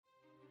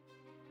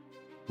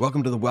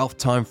Welcome to the Wealth,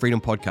 Time, Freedom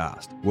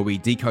podcast, where we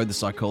decode the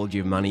psychology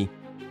of money,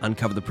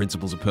 uncover the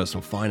principles of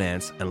personal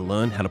finance, and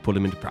learn how to put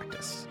them into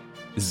practice.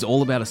 This is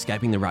all about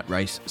escaping the rat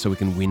race so we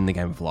can win the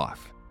game of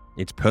life.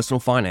 It's personal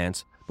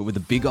finance, but with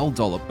a big old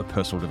dollop of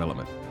personal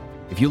development.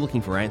 If you're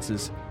looking for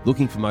answers,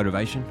 looking for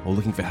motivation, or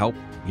looking for help,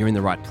 you're in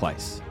the right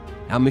place.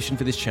 Our mission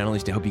for this channel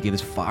is to help you get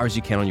as far as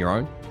you can on your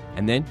own,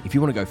 and then if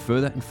you want to go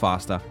further and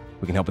faster,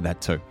 we can help with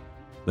that too.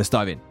 Let's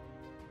dive in.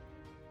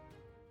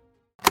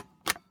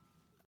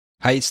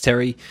 Hey, it's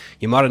Terry.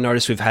 You might have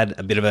noticed we've had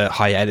a bit of a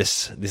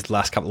hiatus this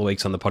last couple of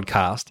weeks on the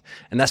podcast,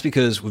 and that's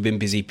because we've been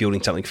busy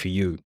building something for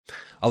you.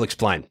 I'll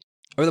explain.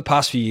 Over the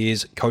past few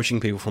years, coaching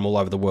people from all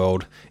over the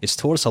world, it's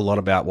taught us a lot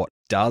about what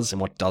does and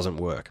what doesn't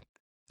work,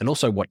 and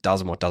also what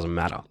does and what doesn't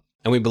matter.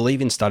 And we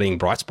believe in studying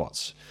bright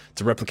spots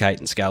to replicate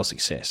and scale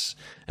success.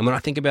 And when I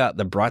think about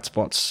the bright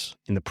spots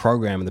in the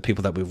program and the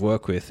people that we've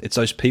worked with, it's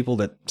those people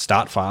that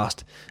start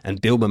fast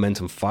and build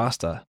momentum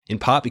faster, in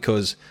part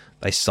because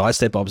they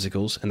sidestep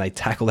obstacles and they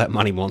tackle that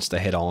money monster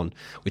head on,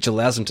 which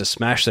allows them to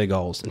smash their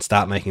goals and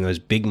start making those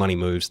big money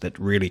moves that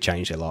really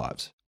change their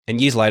lives.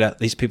 And years later,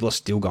 these people are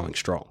still going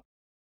strong.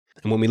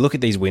 And when we look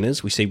at these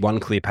winners, we see one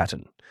clear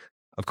pattern.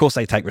 Of course,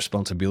 they take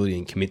responsibility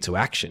and commit to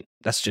action.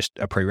 That's just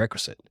a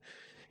prerequisite.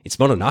 It's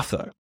not enough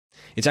though.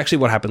 It's actually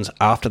what happens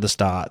after the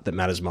start that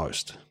matters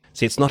most.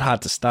 See, it's not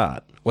hard to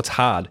start. What's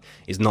hard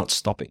is not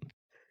stopping.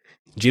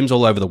 Gyms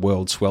all over the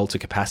world swell to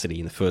capacity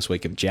in the first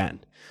week of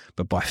Jan,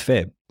 but by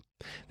Feb,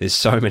 there's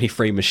so many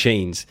free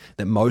machines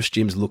that most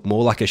gyms look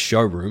more like a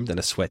showroom than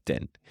a sweat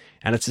den.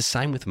 And it's the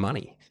same with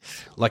money.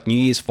 Like New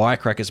Year's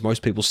firecrackers,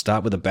 most people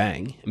start with a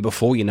bang, and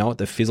before you know it,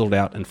 they've fizzled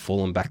out and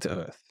fallen back to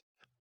earth.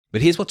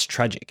 But here's what's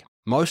tragic.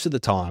 Most of the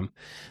time,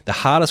 the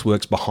hardest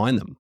work's behind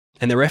them,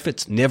 and their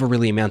efforts never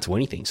really amount to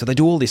anything. So they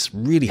do all this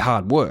really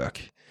hard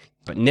work,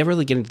 but never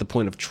really getting to the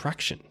point of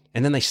traction.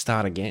 And then they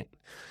start again.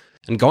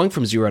 And going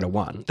from 0 to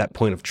 1, that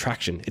point of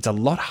traction, it's a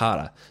lot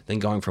harder than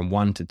going from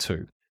 1 to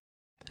 2.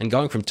 And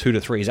going from 2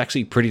 to 3 is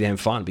actually pretty damn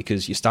fun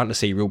because you're starting to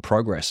see real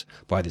progress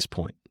by this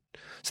point.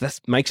 So that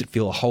makes it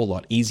feel a whole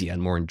lot easier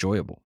and more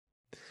enjoyable.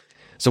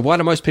 So why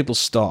do most people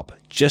stop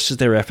just as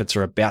their efforts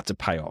are about to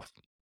pay off?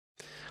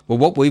 Well,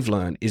 what we've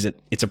learned is that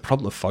it's a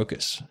problem of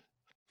focus.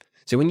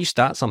 So when you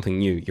start something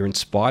new, you're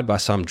inspired by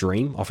some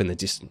dream off in the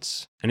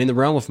distance. And in the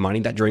realm of money,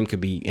 that dream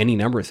could be any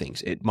number of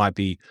things. It might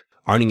be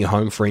owning your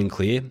home free and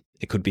clear.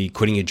 It could be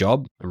quitting your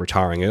job and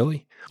retiring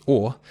early,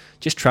 or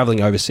just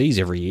traveling overseas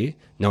every year,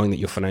 knowing that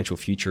your financial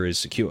future is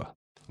secure.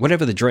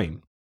 Whatever the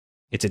dream,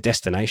 it's a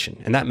destination.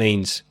 And that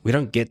means we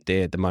don't get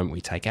there the moment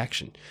we take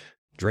action.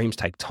 Dreams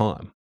take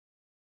time.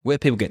 Where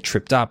people get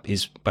tripped up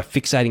is by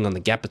fixating on the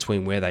gap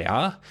between where they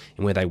are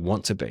and where they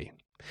want to be.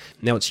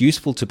 Now, it's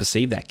useful to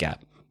perceive that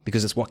gap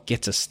because it's what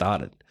gets us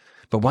started.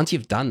 But once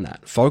you've done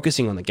that,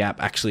 focusing on the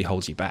gap actually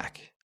holds you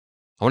back.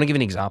 I want to give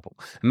an example.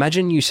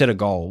 Imagine you set a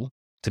goal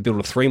to build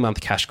a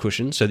 3-month cash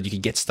cushion so that you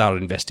could get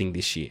started investing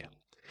this year.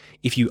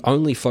 If you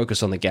only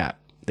focus on the gap,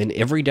 then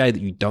every day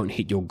that you don't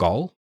hit your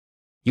goal,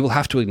 you will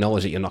have to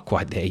acknowledge that you're not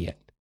quite there yet.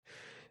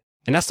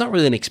 And that's not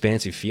really an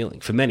expansive feeling.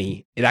 For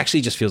many, it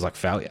actually just feels like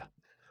failure.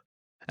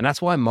 And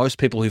that's why most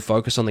people who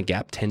focus on the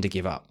gap tend to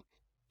give up.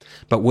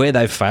 But where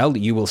they've failed,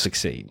 you will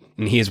succeed.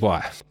 And here's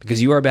why.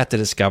 Because you are about to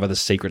discover the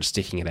secret to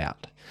sticking it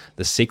out,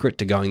 the secret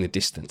to going the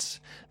distance,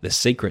 the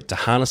secret to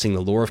harnessing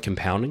the law of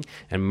compounding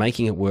and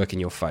making it work in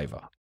your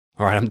favor.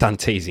 All right, I'm done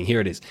teasing.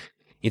 Here it is.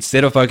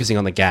 Instead of focusing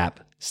on the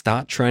gap,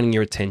 start training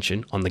your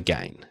attention on the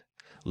gain.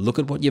 Look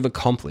at what you've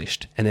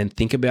accomplished and then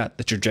think about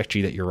the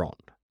trajectory that you're on.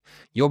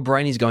 Your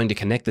brain is going to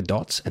connect the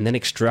dots and then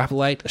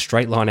extrapolate a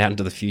straight line out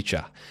into the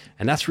future.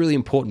 And that's really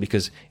important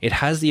because it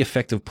has the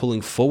effect of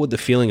pulling forward the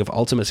feeling of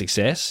ultimate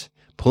success,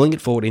 pulling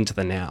it forward into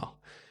the now.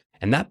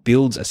 And that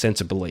builds a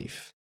sense of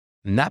belief.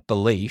 And that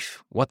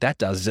belief, what that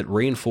does is it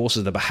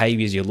reinforces the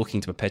behaviors you're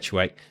looking to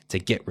perpetuate to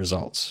get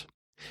results.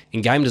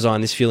 In game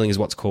design, this feeling is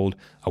what's called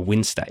a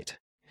win state.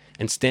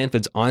 And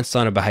Stanford's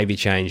Einstein of behavior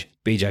change,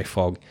 BJ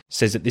Fogg,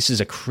 says that this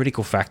is a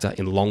critical factor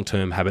in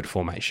long-term habit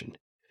formation.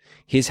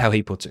 Here's how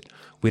he puts it.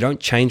 We don't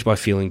change by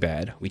feeling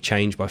bad, we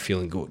change by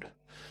feeling good.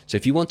 So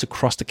if you want to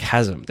cross the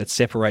chasm that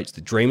separates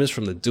the dreamers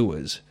from the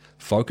doers,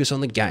 focus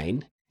on the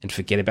gain and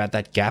forget about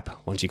that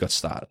gap once you got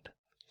started.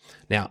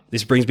 Now,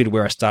 this brings me to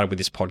where I started with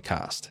this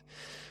podcast.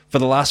 For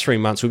the last 3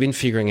 months, we've been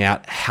figuring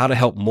out how to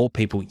help more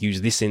people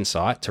use this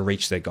insight to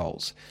reach their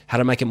goals, how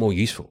to make it more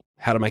useful,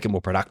 how to make it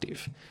more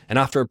productive. And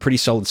after a pretty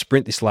solid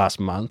sprint this last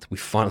month, we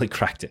finally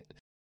cracked it.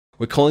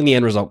 We're calling the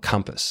end result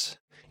Compass.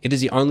 It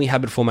is the only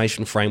habit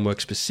formation framework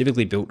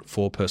specifically built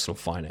for personal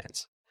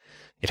finance.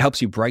 It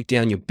helps you break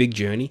down your big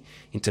journey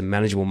into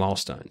manageable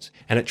milestones,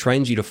 and it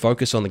trains you to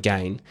focus on the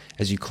gain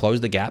as you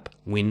close the gap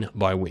win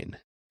by win.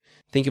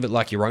 Think of it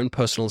like your own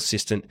personal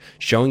assistant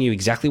showing you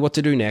exactly what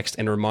to do next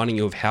and reminding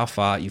you of how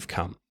far you've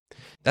come.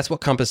 That's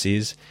what Compass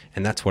is,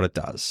 and that's what it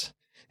does.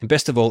 And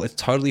best of all, it's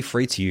totally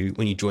free to you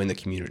when you join the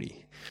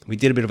community. We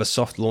did a bit of a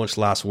soft launch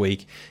last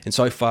week, and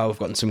so far we've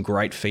gotten some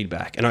great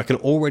feedback, and I can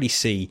already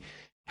see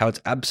how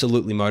it's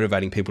absolutely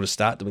motivating people to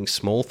start doing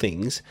small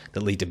things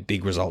that lead to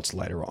big results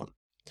later on.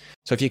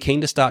 So if you're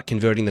keen to start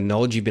converting the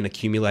knowledge you've been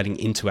accumulating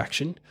into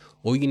action,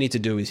 all you need to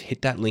do is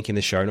hit that link in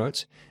the show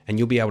notes and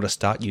you'll be able to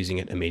start using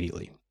it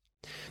immediately.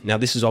 Now,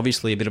 this is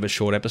obviously a bit of a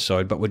short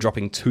episode, but we're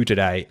dropping 2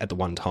 today at the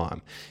one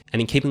time.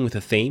 And in keeping with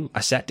the theme,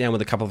 I sat down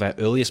with a couple of our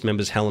earliest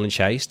members, Helen and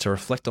Chase, to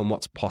reflect on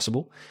what's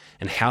possible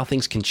and how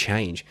things can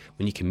change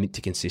when you commit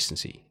to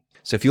consistency.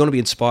 So if you want to be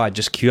inspired,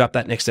 just queue up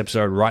that next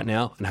episode right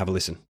now and have a listen.